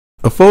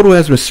A photo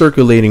has been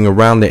circulating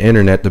around the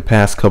internet the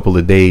past couple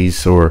of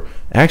days, or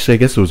actually I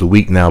guess it was a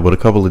week now, but a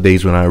couple of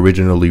days when I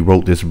originally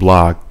wrote this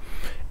blog.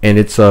 And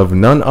it's of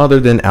none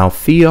other than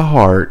Althea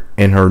Heart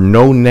and her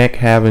no-neck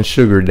having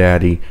sugar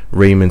daddy,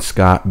 Raymond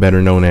Scott,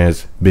 better known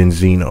as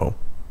Benzino.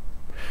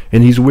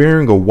 And he's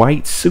wearing a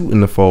white suit in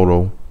the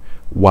photo,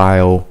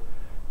 while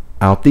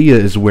Althea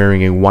is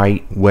wearing a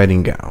white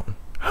wedding gown.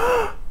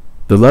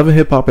 The Love and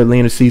Hip Hop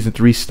Atlanta Season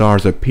 3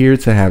 stars appear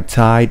to have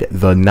tied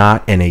the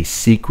knot in a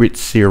secret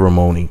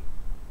ceremony.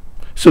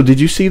 So did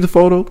you see the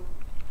photo?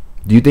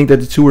 Do you think that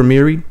the two are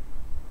married?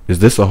 Is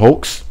this a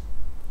hoax?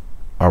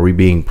 Are we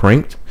being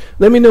pranked?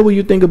 Let me know what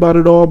you think about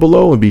it all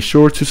below, and be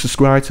sure to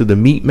subscribe to the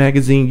Meat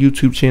Magazine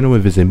YouTube channel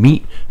and visit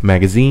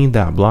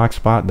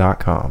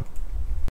meatmagazine.blogspot.com.